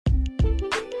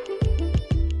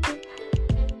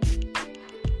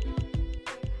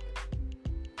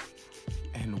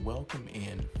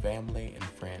family and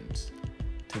friends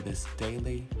to this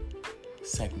daily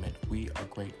segment we are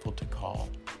grateful to call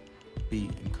Be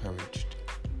Encouraged.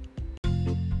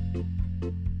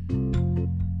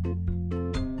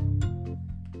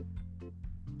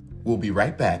 We'll be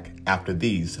right back after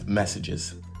these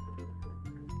messages.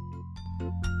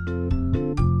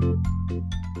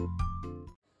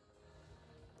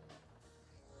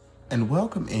 And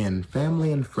welcome in,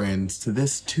 family and friends, to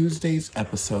this Tuesday's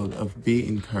episode of Be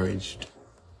Encouraged.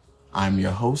 I'm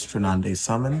your host, Drananda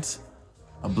Summons.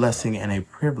 A blessing and a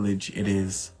privilege it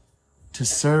is to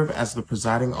serve as the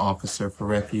presiding officer for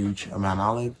Refuge of Mount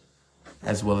Olive,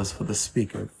 as well as for the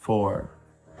speaker for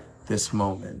this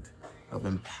moment of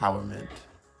empowerment.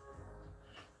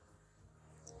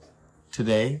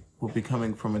 Today, we'll be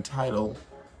coming from a title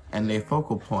and a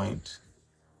focal point,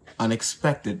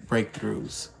 Unexpected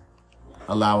Breakthroughs.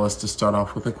 Allow us to start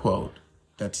off with a quote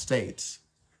that states,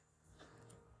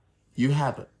 "You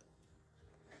have it.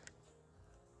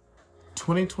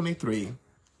 2023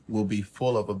 will be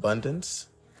full of abundance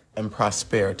and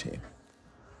prosperity.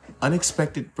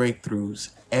 Unexpected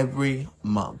breakthroughs every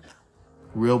month.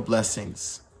 Real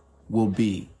blessings will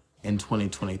be in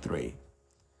 2023.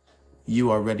 You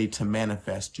are ready to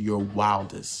manifest your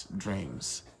wildest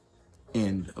dreams."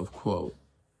 End of quote.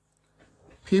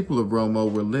 People of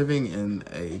Romo, we're living in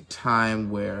a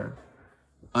time where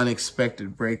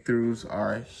unexpected breakthroughs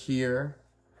are here.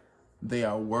 They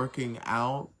are working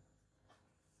out.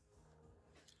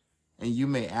 And you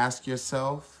may ask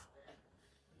yourself,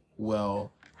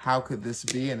 well, how could this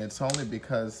be? And it's only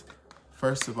because,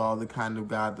 first of all, the kind of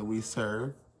God that we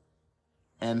serve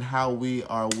and how we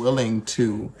are willing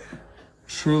to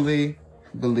truly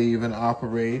believe and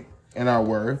operate in our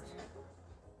worth,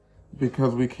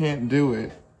 because we can't do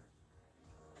it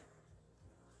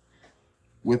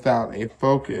without a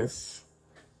focus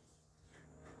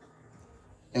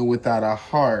and without a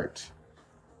heart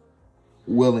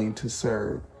willing to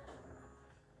serve.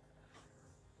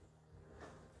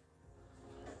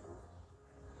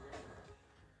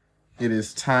 It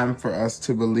is time for us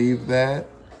to believe that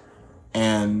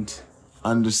and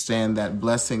understand that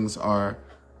blessings are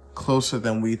closer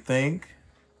than we think.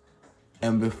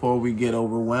 And before we get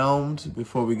overwhelmed,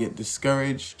 before we get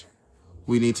discouraged,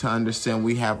 we need to understand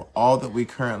we have all that we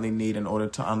currently need in order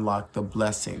to unlock the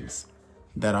blessings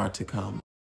that are to come.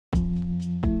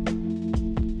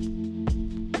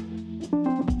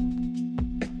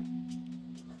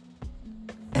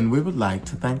 And we would like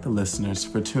to thank the listeners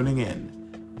for tuning in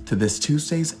to this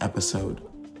Tuesday's episode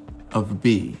of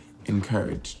Be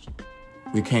Encouraged.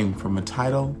 We came from a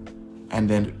title and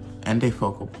a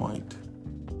focal point.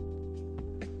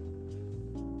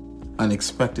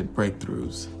 Unexpected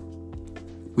breakthroughs.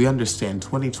 We understand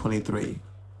 2023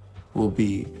 will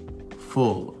be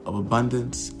full of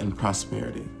abundance and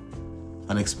prosperity.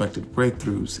 Unexpected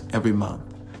breakthroughs every month.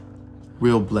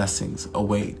 Real blessings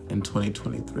await in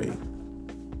 2023.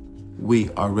 We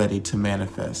are ready to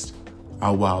manifest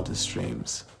our wildest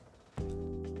dreams.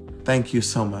 Thank you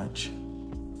so much.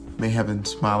 May heaven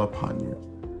smile upon you.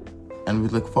 And we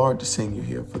look forward to seeing you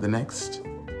here for the next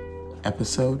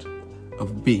episode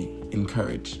of Be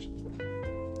Encouraged.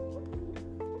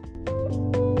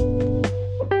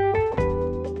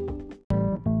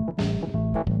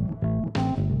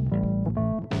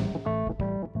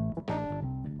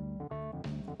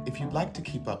 If you'd like to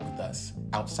keep up with us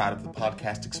outside of the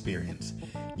podcast experience,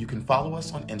 you can follow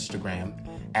us on Instagram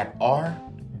at r.o.m.o_.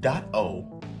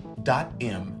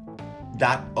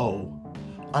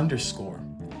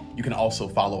 You can also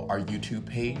follow our YouTube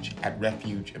page at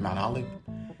Refuge of Mount Olive,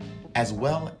 as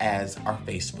well as our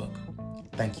Facebook.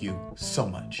 Thank you so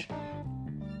much.